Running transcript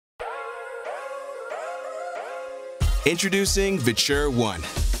Introducing VITURE One,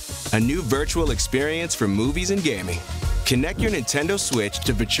 a new virtual experience for movies and gaming. Connect your Nintendo Switch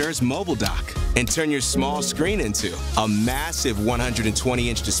to VITURE's mobile dock and turn your small screen into a massive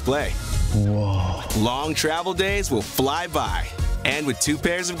 120-inch display. Whoa. Long travel days will fly by. And with 2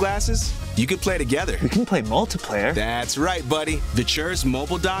 pairs of glasses, you can play together. We can play multiplayer. That's right, buddy. VITURE's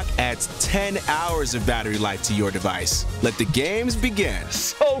mobile dock adds 10 hours of battery life to your device. Let the games begin.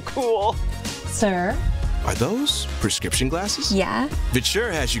 So cool. Sir? Are those prescription glasses? Yeah.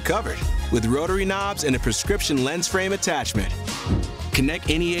 VITURE has you covered with rotary knobs and a prescription lens frame attachment. Connect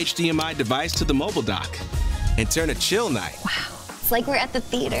any HDMI device to the mobile dock and turn a chill night. Wow. It's like we're at the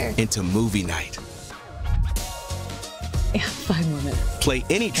theater. Into movie night. Yeah, 5 more minutes. Play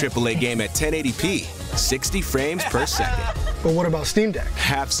any AAA game at 1080p, 60 frames per second. But what about Steam Deck?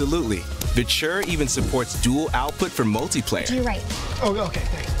 Absolutely. VITURE even supports dual output for multiplayer. You're right. Oh, okay,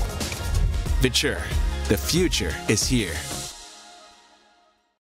 thanks. VITURE, the future is here.